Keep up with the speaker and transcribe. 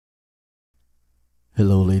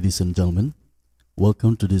Hello ladies and gentlemen,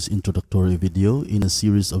 welcome to this introductory video in a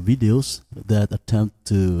series of videos that attempt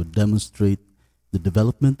to demonstrate the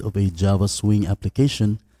development of a Java Swing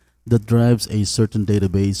application that drives a certain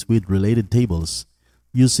database with related tables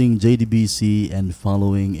using JDBC and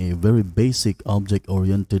following a very basic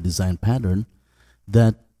object-oriented design pattern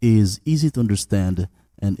that is easy to understand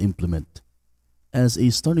and implement. As a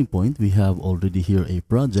starting point, we have already here a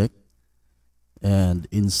project, and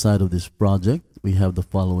inside of this project we have the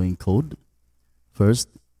following code. First,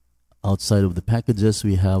 outside of the packages,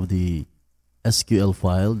 we have the SQL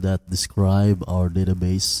file that describe our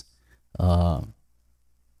database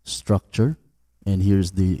structure, and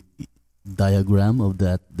here's the diagram of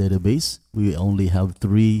that database. We only have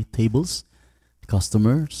three tables: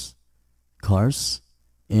 customers, cars,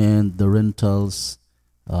 and the rentals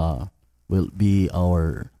will be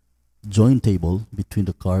our join table between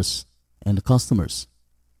the cars and the customers,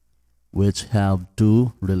 which have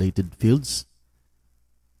two related fields: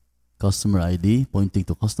 customer ID pointing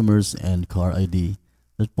to customers and car ID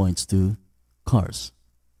that points to cars.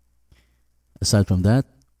 Aside from that,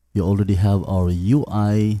 we already have our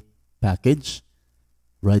UI package.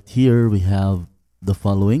 Right here we have the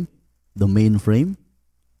following: the main frame,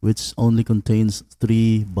 which only contains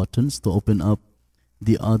 3 buttons to open up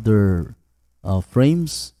the other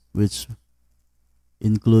frames, which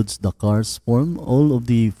includes the cars form. All of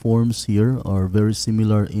the forms here are very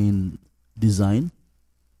similar in design.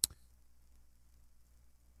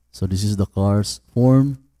 So this is the cars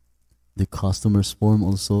form, the customers form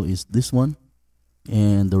also is this one,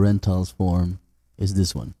 and the rentals form is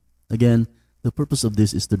this one. Again, the purpose of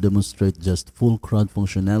this is to demonstrate just full CRUD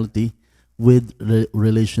functionality with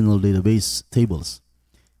relational database tables,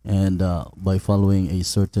 and by following a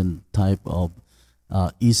certain type of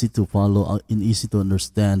easy to follow and easy to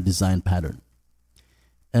understand design pattern.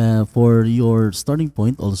 For your starting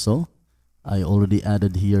point also, I already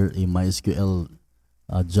added here a MySQL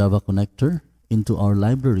Java connector into our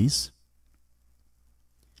libraries.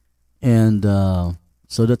 And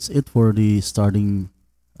so that's it for the starting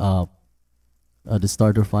the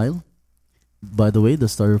starter file. By the way, the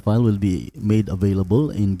starter file will be made available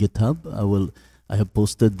in GitHub. I have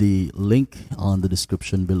posted the link on the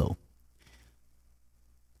description below.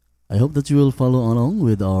 I hope that you will follow along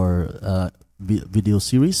with our video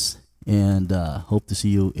series, and hope to see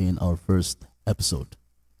you in our first episode.